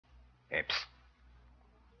Hey, psst.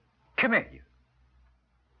 Come here, you.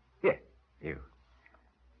 Yeah, you.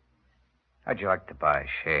 How'd you like to buy a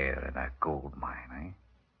share in a gold mine, eh?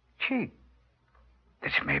 Cheap.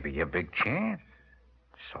 This may be your big chance.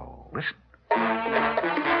 So listen.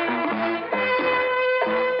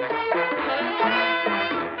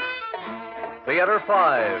 Theater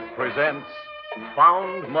 5 presents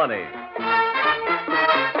Found Money.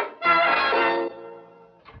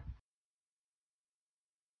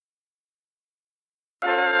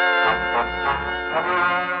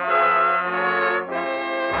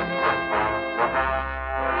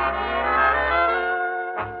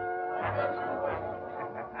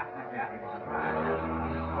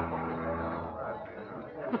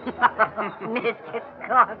 Mr.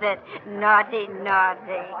 Corbett, naughty.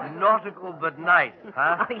 Nautical but nice,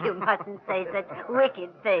 huh? Oh, you mustn't say such wicked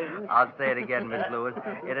things. I'll say it again, Miss Lewis.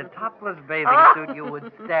 In a topless bathing suit, you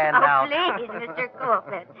would stand Oh, out. please, Mr.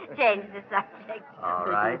 Corbett, change the subject. All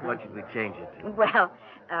right. What should we change it to? Well,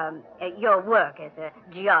 your work as a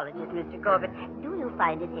geologist, Mr. Corbett, do you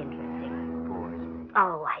find it interesting? Of course.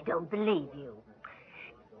 Oh, I don't believe you.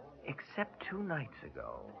 Except 2 nights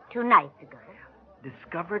ago, 2 nights ago.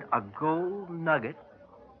 discovered a gold nugget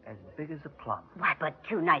as big as a plum. Why, but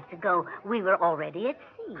 2 nights ago, we were already at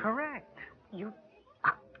sea. Correct. You,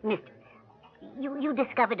 mister, you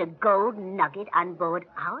discovered a gold nugget on board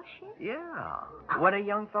our ship? Yeah. When a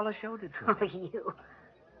young fella showed it to me. Oh, you.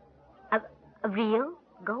 A real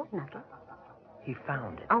gold nugget? He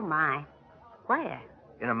found it Oh, my. Where?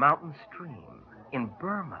 in a mountain stream in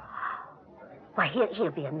Burma. Why,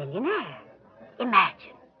 he'll be a millionaire.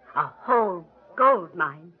 Imagine. A whole gold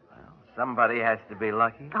mine. Well, somebody has to be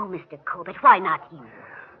lucky. Oh, Mr. Corbett, why not you?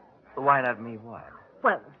 Why not me what?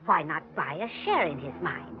 Well, why not buy a share in his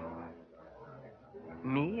mine?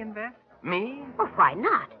 Me invest? Me? Well, why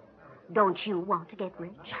not? Don't you want to get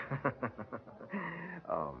rich?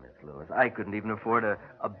 Oh, Miss Lewis, I couldn't even afford a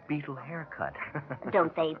beetle haircut.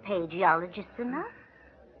 Don't they pay geologists enough?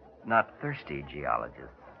 Not thirsty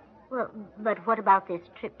geologists. Well, but what about this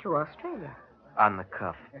trip to Australia? On the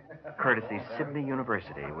cuff. Courtesy Sydney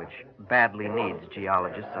University, which badly needs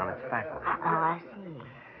geologists on its faculty. Oh, I see.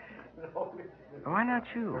 Why not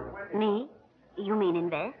you? Me? You mean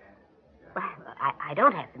invest? Well, I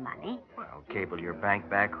don't have the money. Well, cable your bank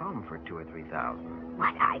back home for $2,000 or $3,000.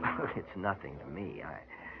 What, It's nothing to me. I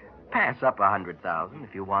pass up $100,000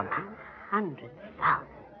 if you want to. $100,000.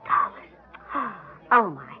 Oh,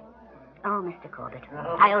 my. Oh, Mr. Corbett,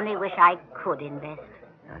 I only wish I could invest.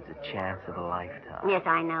 That's a chance of a lifetime. Yes,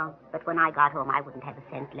 I know. But when I got home, I wouldn't have a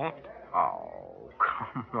cent left. Oh,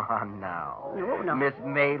 come on now. No. Miss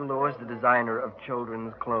May Lewis, the designer of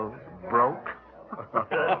children's clothes, broke?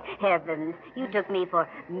 Heavens, you took me for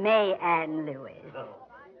May Ann Lewis.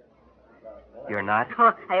 You're not?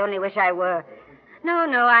 Oh, I only wish I were. No,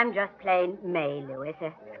 I'm just plain May Lewis,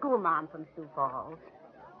 a schoolmom from Sioux Falls.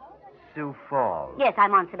 Sioux Falls. Yes,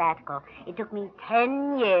 I'm on sabbatical. It took me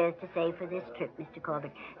 10 years to save for this trip, Mr.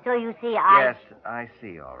 Corbett. So you see, Yes, I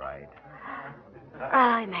see, all right.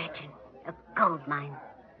 Oh, imagine. A gold mine.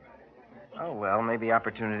 Oh, well, maybe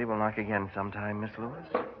opportunity will knock again sometime, Miss Lewis.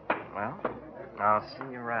 Well, I'll see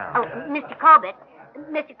you around. Oh, Mr. Corbett.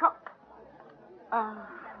 Oh,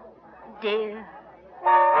 dear.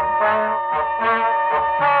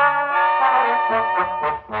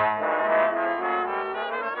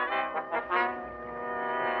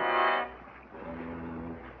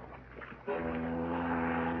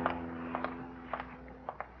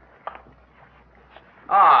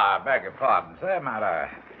 I beg your pardon, sir. Might I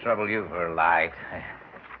trouble you for a light?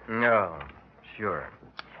 No, sure.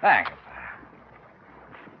 Thank you, sir.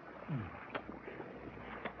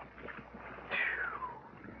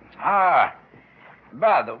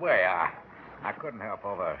 By the way, I couldn't help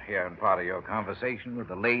overhearing part of your conversation with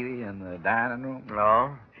the lady in the dining room.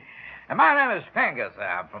 No? And my name is Fingers.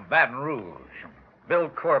 I'm from Baton Rouge. Bill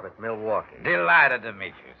Corbett, Milwaukee. Delighted to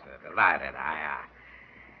meet you, sir. Delighted.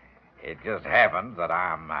 It just happens that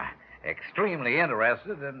I'm extremely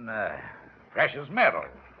interested in precious metals.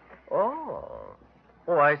 Oh,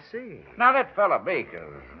 I see. Now, that fella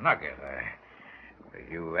Baker's nugget, are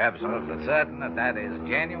you absolutely certain that is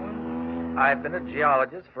genuine? I've been a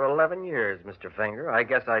geologist for 11 years, Mr. Finger. I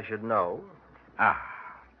guess I should know.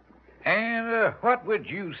 And what would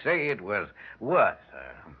you say it was worth,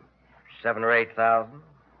 sir? 7,000 or 8,000.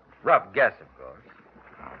 Rough guess, of course.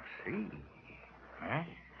 I see. Huh?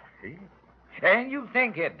 See? And you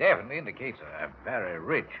think it definitely indicates a very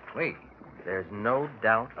rich claim. There's no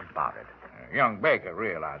doubt about it. Young Baker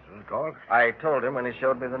realizes, of course. I told him when he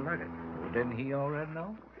showed me the nugget. Well, didn't he already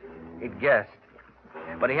know? He guessed.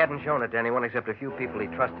 But he hadn't shown it to anyone except a few people he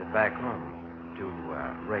trusted back home to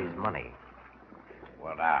raise money.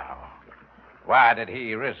 Well, now, why did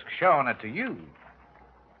he risk showing it to you?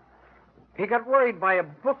 He got worried by a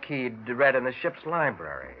book he'd read in the ship's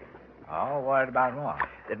library. Oh, worried about what?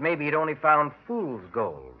 That maybe he'd only found fool's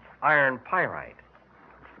gold, iron pyrite.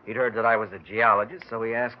 He'd heard that I was a geologist, so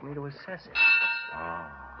he asked me to assess it. Oh.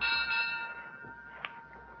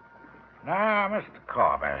 Now, Mr.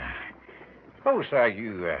 Corbett, suppose, sir,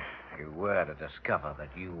 you were to discover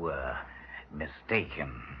that you were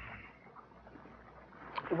mistaken.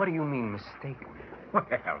 What do you mean, mistaken? Well,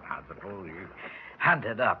 now, suppose you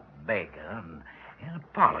hunted up Baker and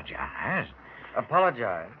apologized.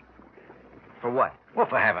 Apologize? For what? Well,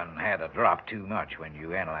 for having had a drop too much when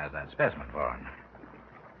you analyzed that specimen for him.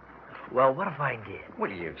 Well, what if I did?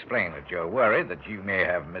 Well, you explain that you're worried that you may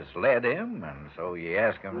have misled him, and so you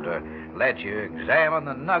ask him to let you examine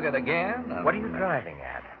the nugget again. And, what are you driving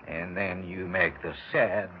at? And then you make the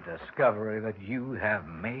sad discovery that you have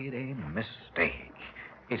made a mistake.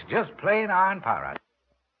 It's just plain iron pyrite.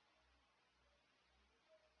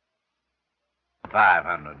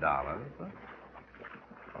 $500.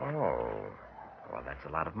 Oh, well, that's a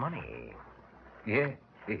lot of money. Yeah.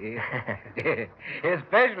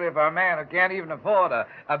 Especially for a man who can't even afford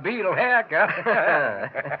a beetle haircut.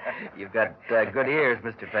 You've got good ears,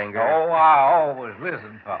 Mr. Finger. Oh, I always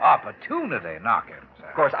listen for opportunity knocking, sir.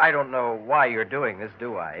 Of course, I don't know why you're doing this,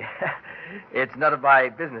 do I? It's none of my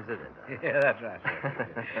business, is it? Yeah, that's right,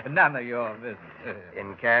 sir. None of your business.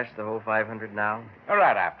 In cash, the whole $500 now? All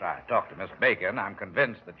right, after I talk to Miss Bacon, I'm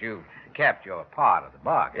convinced that you've kept your part of the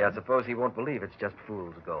bargain. Yeah, I suppose he won't believe it's just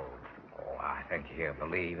fool's gold. Oh, I think he'll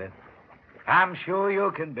believe it. I'm sure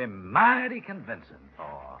you can be mighty convincing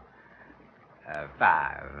for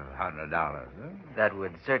 $500. Huh? That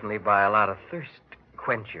would certainly buy a lot of thirst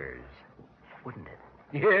quenchers, wouldn't it?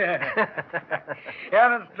 Yeah.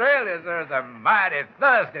 In Australia, sir, it's a mighty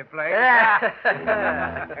thirsty place.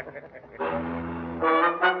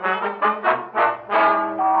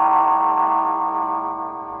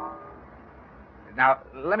 Now,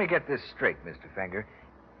 let me get this straight, Mr. Finger.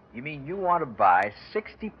 You mean you want to buy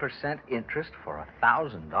 60% interest for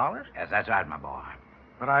 $1,000? Yes, that's right, my boy.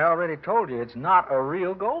 But I already told you it's not a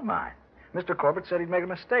real gold mine. Mr. Corbett said he'd made a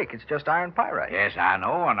mistake. It's just iron pyrite. Yes, I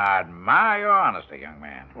know, and I admire your honesty, young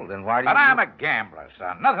man. Well, then why do But you... I'm a gambler,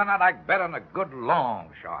 son. Nothing I like better than a good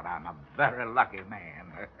long shot. I'm a very lucky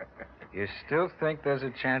man. You still think there's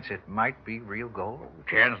a chance it might be real gold?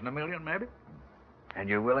 Chance in a million, maybe? And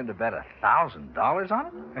you're willing to bet $1,000 on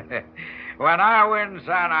it? When I win,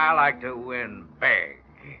 son, I like to win big.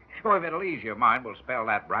 Well, if it'll ease your mind, we'll spell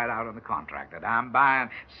that right out in the contract, that I'm buying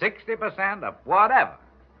 60% of whatever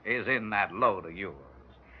is in that load of yours.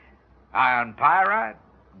 Iron pyrite,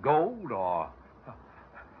 gold, or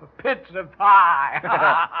bits of pie.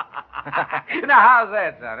 Now, how's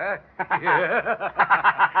that, son,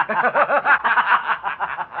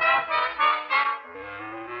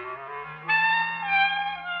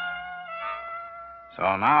 So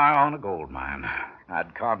now I own a gold mine.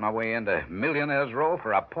 I'd caught my way into Millionaire's Row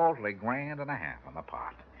for a paltry $1.5 on the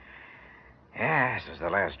pot. Yeah, this is the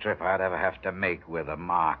last trip I'd ever have to make with a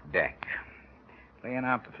marked deck. Laying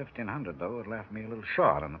out the $1,500, though, it left me a little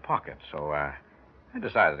short in the pocket, so I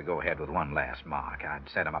decided to go ahead with one last mark. I'd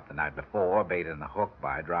set him up the night before, baiting the hook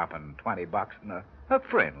by dropping $20 in a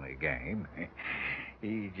friendly game.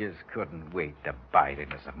 He just couldn't wait to bite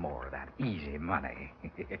into some more of that easy money.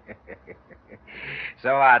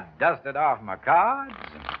 So I dusted off my cards,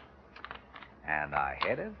 and I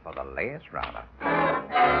headed for the last roundup.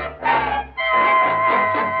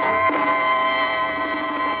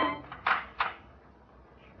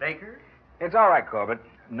 Baker? It's all right, Corbett.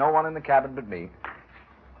 No one in the cabin but me.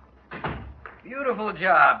 Beautiful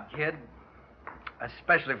job, kid.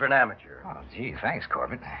 Especially for an amateur. Oh, gee, thanks,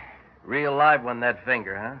 Corbett. Real live one, that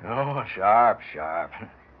Finger, huh? Oh, sharp, sharp.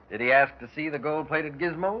 Did he ask to see the gold-plated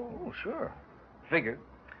gizmo? Oh, sure. Figured.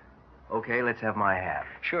 Okay, let's have my half.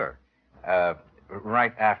 Sure.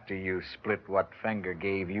 Right after you split what Finger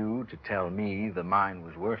gave you to tell me the mine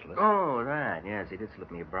was worthless. Oh, right. Yes, he did slip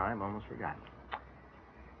me a bribe. Almost forgot.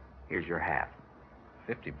 Here's your half.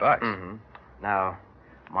 $50. Mm-hmm. Now,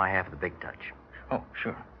 my half of the big touch. Oh,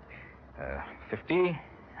 sure. 50,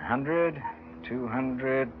 100,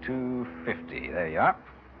 200, 250. There you are.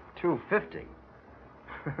 $250.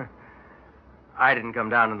 I didn't come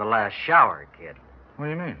down in the last shower, kid. What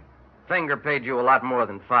do you mean? Finger paid you a lot more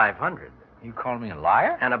than $500. You call me a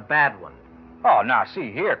liar? And a bad one. Oh, now,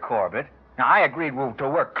 see here, Corbett. Now, I agreed to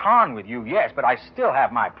work con with you, yes, but I still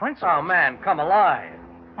have my principles. Oh, man, come alive.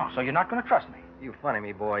 Oh, so you're not going to trust me? You funny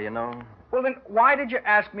me, boy, you know. Well, then why did you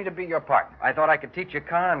ask me to be your partner? I thought I could teach you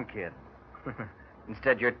con, kid.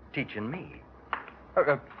 Instead, you're teaching me.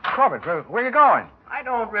 Corbett, where are you going? I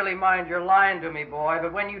don't really mind your lying to me, boy,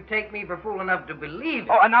 but when you take me for fool enough to believe it...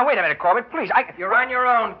 Oh, now wait a minute, Corbett, please. You're on your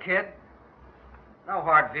own, kid. No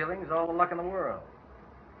hard feelings, all the luck in the world.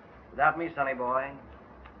 Without me, sonny boy,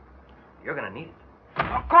 you're gonna need it.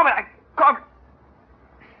 Oh, Corbett, Corbett.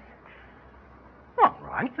 All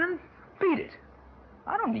right, then. Beat it.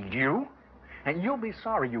 I don't need you. And you'll be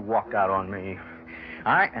sorry you walked out on me.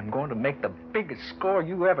 I am going to make the biggest score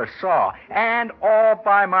you ever saw, and all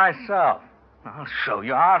by myself. I'll show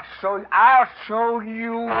you. I'll show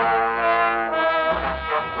you.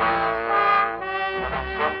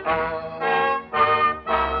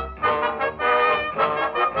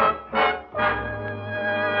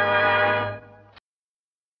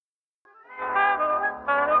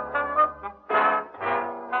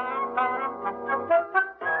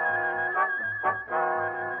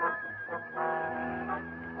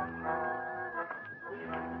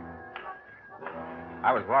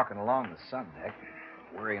 I was walking along the sun deck,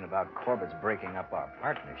 worrying about Corbett's breaking up our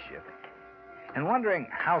partnership, and wondering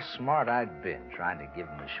how smart I'd been trying to give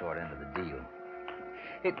him the short end of the deal.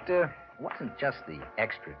 It wasn't just the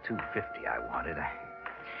extra $250 I wanted.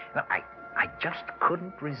 I just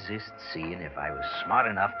couldn't resist seeing if I was smart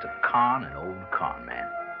enough to con an old con man.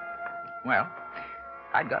 Well,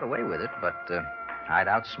 I'd got away with it, but I'd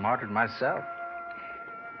outsmarted myself.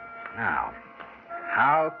 Now,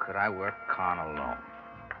 how could I work con alone?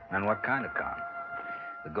 And what kind of con?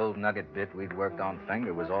 The gold nugget bit we'd worked on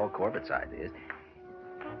Finger was all Corbett's ideas.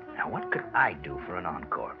 Now, what could I do for an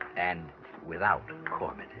encore? And without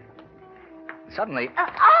Corbett? Suddenly...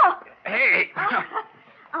 Hey!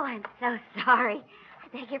 Oh, I'm so sorry.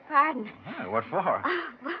 I beg your pardon. What for?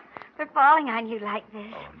 For falling on you like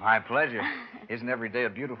this. Oh, my pleasure. Isn't every day a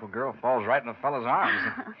beautiful girl falls right in a fellow's arms?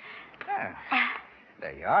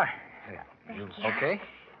 There you are. You okay?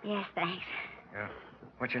 Yes, thanks.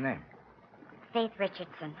 What's your name? Faith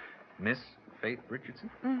Richardson. Miss Faith Richardson?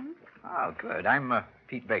 Mm-hmm. Oh, good. I'm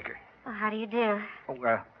Pete Baker. Well, how do you do?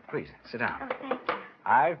 Oh, please, sit down. Oh, thank you.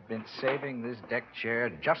 I've been saving this deck chair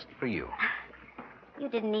just for you. You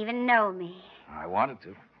didn't even know me. I wanted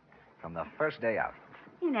to. From the first day out.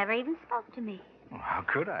 You never even spoke to me. Well, how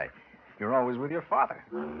could I? You're always with your father.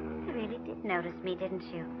 You really did notice me, didn't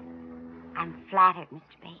you? I'm flattered,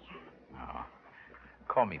 Mr. Baker. Oh.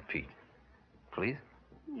 Call me Pete. Please?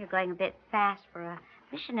 You're going a bit fast for a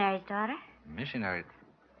missionary's daughter. Missionary?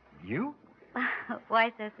 You?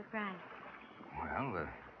 Why so surprised? Well,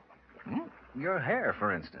 your hair,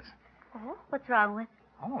 for instance. Oh, what's wrong with?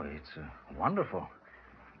 Oh, it's wonderful.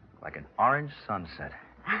 Like an orange sunset.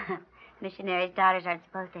 Missionaries' daughters aren't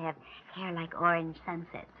supposed to have hair like orange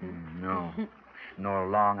sunsets. No. Nor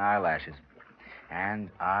long eyelashes. And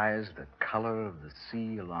eyes the color of the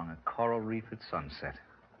sea along a coral reef at sunset.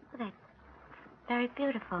 Well, that's very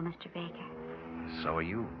beautiful, Mr. Baker. So are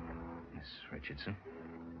you, Miss Richardson.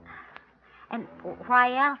 And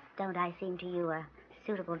why else don't I seem to you a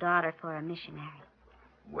suitable daughter for a missionary?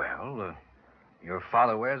 Well, your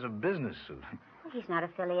father wears a business suit. Well, he's not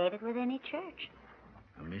affiliated with any church.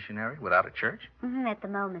 A missionary without a church? Mm-hmm, at the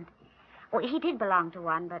moment. Well, he did belong to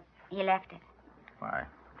one, but he left it. Why?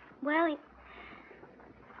 Well,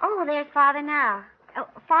 Oh, there's Father now. Oh,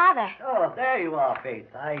 Father. Oh, there you are, Faith.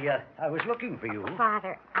 I was looking for you.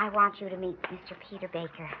 Father, I want you to meet Mr. Peter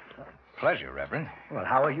Baker. Pleasure, Reverend. Well,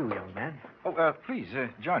 how are you, young man? Oh, please,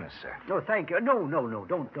 join us, sir. No, thank you. No.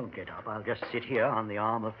 Don't get up. I'll just sit here on the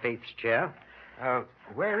arm of Faith's chair.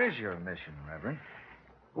 Where is your mission, Reverend?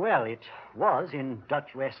 Well, it was in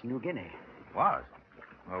Dutch West New Guinea. Was?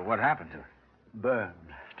 Well, what happened to it? Burned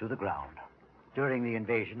to the ground during the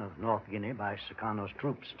invasion of North Guinea by Sukarno's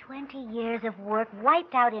troops. 20 years of work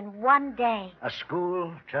wiped out in one day. A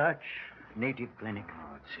school, church, native clinic.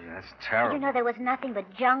 Oh, gee, that's terrible. You know, there was nothing but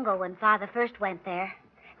jungle when Father first went there.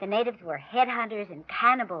 The natives were headhunters and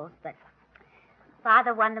cannibals, but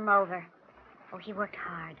Father won them over. Oh, he worked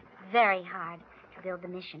hard, very hard, to build the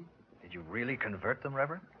mission. Did you really convert them,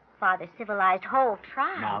 Reverend? Father civilized whole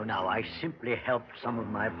tribes. Now, I simply helped some of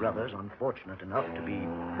my brothers, unfortunate enough to be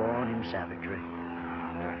born in savagery.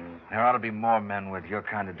 There ought to be more men with your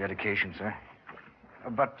kind of dedication, sir.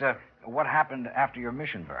 But what happened after your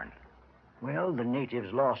mission burned? Well, the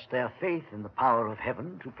natives lost their faith in the power of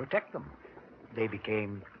heaven to protect them. They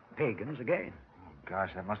became pagans again. Oh,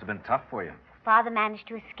 gosh, that must have been tough for you. Father managed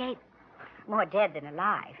to escape. More dead than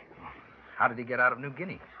alive. How did he get out of New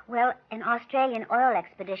Guinea? Well, an Australian oil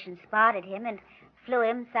expedition spotted him and flew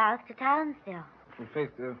him south to Townsville. Well, Faith,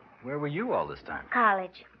 where were you all this time?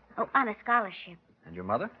 College. Oh, on a scholarship. And your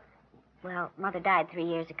mother? Well, Mother died 3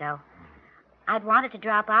 years ago. I'd wanted to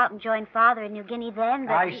drop out and join Father in New Guinea then,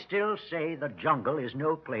 but... I still say the jungle is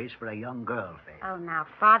no place for a young girl, Faith. Oh, now,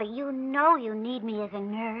 Father, you know you need me as a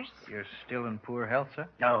nurse. You're still in poor health, sir?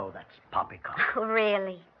 No, that's poppycock. Oh,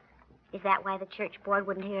 really? Is that why the church board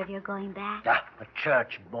wouldn't hear of your going back? Ah, the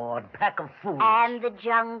church board, pack of fools. And the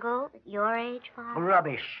jungle, at your age, Father?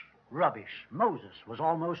 Rubbish. Moses was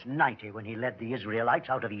almost 90 when he led the Israelites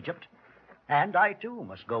out of Egypt. And I, too,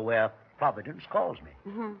 must go where Providence calls me.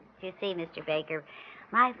 Mm-hmm. You see, Mr. Baker,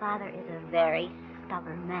 my father is a very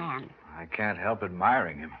stubborn man. I can't help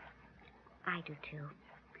admiring him. I do, too.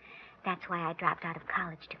 That's why I dropped out of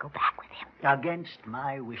college to go back with him. Against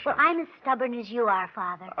my wishes. Well, I'm as stubborn as you are,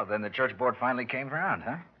 Father. Oh, then the church board finally came around,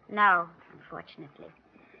 huh? No, unfortunately.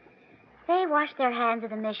 They washed their hands of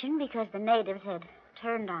the mission because the natives had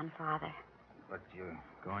turned on Father. But you're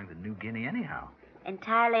going to New Guinea anyhow.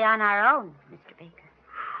 Entirely on our own, Mr. Baker.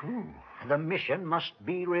 Whew. The mission must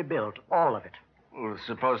be rebuilt, all of it. Well,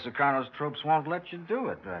 suppose Sukarno's troops won't let you do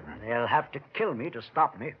it, Reverend. They'll have to kill me to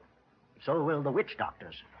stop me. So will the witch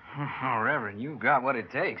doctors. Oh, Reverend, you've got what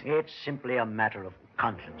it takes. It's simply a matter of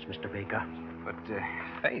conscience, Mr. Baker. But,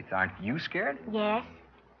 Faith, aren't you scared? Yes,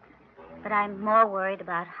 but I'm more worried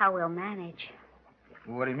about how we'll manage.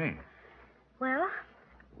 What do you mean? Well,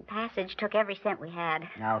 the passage took every cent we had.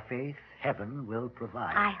 Now, Faith, heaven will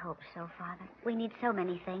provide. I hope so, Father. We need so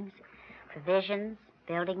many things. Provisions,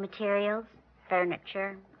 building materials,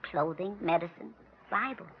 furniture, clothing, medicine,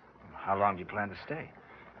 Bibles. How long do you plan to stay?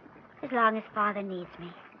 As long as Father needs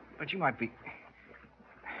me. But you might be...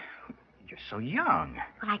 You're so young.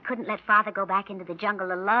 Well, I couldn't let Father go back into the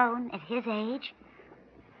jungle alone at his age.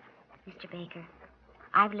 Mr. Baker,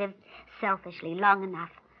 I've lived selfishly long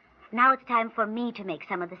enough. Now it's time for me to make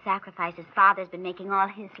some of the sacrifices Father's been making all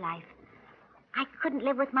his life. I couldn't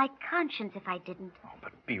live with my conscience if I didn't. Oh,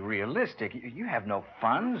 but be realistic. You have no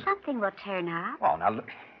funds. Something will turn up. Oh, now look...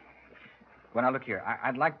 Well, now look here.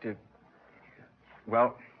 I'd like to...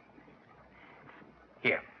 Well...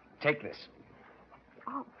 Here, take this.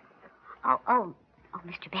 Oh,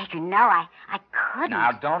 Mr. Baker, no, I couldn't.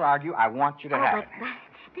 Now, don't argue. I want you to have but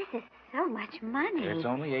it. this is so much money. It's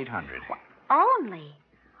only $800. Only?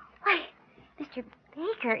 Why, Mr.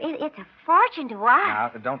 Baker, it's a fortune to us.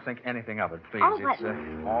 Now, don't think anything of it, please. Oh, but...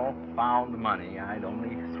 It's all found money. I'd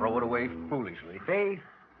only throw it away foolishly. Faith,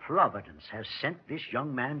 Providence has sent this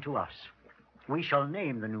young man to us. We shall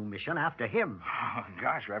name the new mission after him. Oh,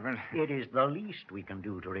 gosh, Reverend. It is the least we can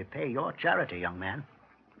do to repay your charity, young man.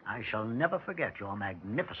 I shall never forget your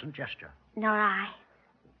magnificent gesture. Nor I,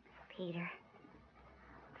 Peter.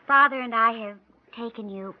 Father and I have taken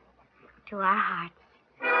you to our hearts.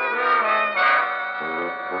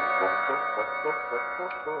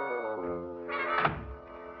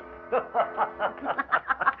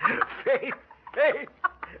 Faith,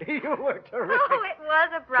 you were terrific. Oh, it was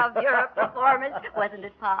a bravura performance, wasn't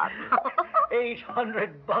it, Pop?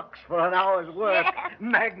 $800 for an hour's work. Yes.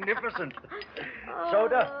 Magnificent.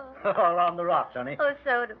 Soda? Or on the rocks, honey? Oh,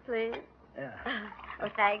 soda, please. Yeah. Oh,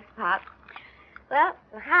 thanks, Pop. Well,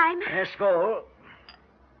 L'chaim. Skål.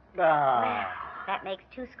 Ah. That makes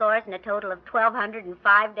 2 scores and a total of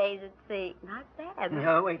 1,205 days at sea. Not bad.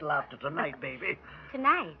 No, wait till after tonight, baby.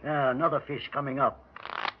 Tonight? Another fish coming up.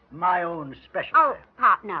 My own specialty. Oh,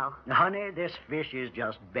 Pop, no. Honey, this fish is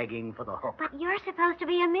just begging for the hook. But you're supposed to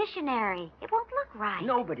be a missionary. It won't look right.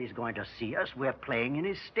 Nobody's going to see us. We're playing in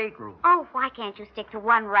his stateroom. Oh, why can't you stick to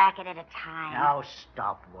one racket at a time? Now,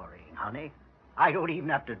 stop worrying, honey. I don't even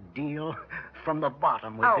have to deal from the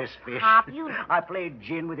bottom with this fish. Pop, you... I played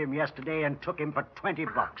gin with him yesterday and took him for $20.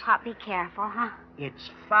 Pop, be careful, huh? It's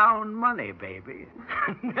found money, baby.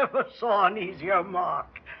 Never saw an easier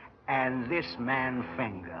mark. And this man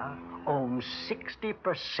Fenger owns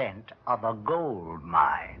 60% of a gold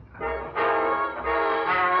mine.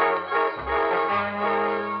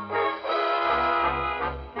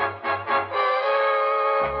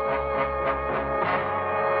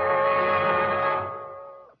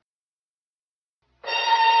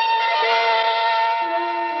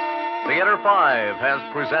 Theater 5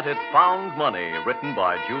 has presented Found Money, written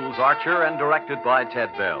by Jules Archer and directed by Ted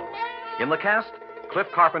Bell. In the cast, Cliff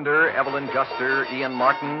Carpenter, Evelyn Juster, Ian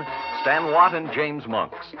Martin, Stan Watt, and James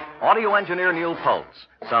Monks. Audio engineer Neil Pultz.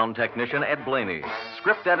 Sound technician Ed Blaney.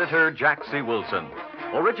 Script editor Jack C. Wilson.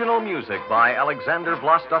 Original music by Alexander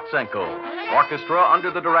Vlastotsenko. Orchestra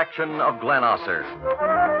under the direction of Glenn Osser.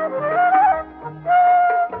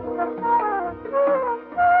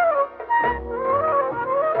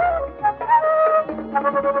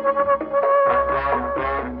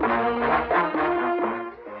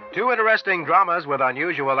 Two interesting dramas with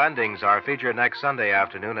unusual endings are featured next Sunday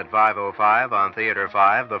afternoon at 5:05 on Theater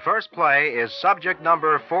 5. The first play is subject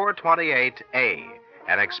number 428A.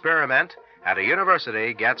 An experiment at a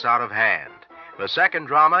university gets out of hand. The second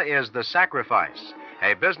drama is The Sacrifice.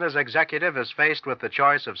 A business executive is faced with the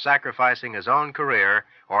choice of sacrificing his own career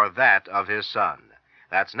or that of his son.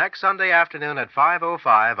 That's next Sunday afternoon at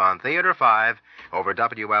 5:05 on Theater 5 over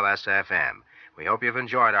WLS-FM. We hope you've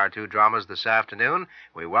enjoyed our two dramas this afternoon.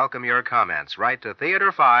 We welcome your comments. Write to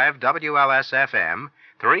Theater 5, WLS-FM,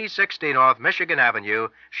 360 North Michigan Avenue,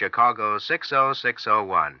 Chicago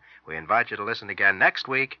 60601. We invite you to listen again next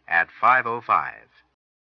week at 5:05.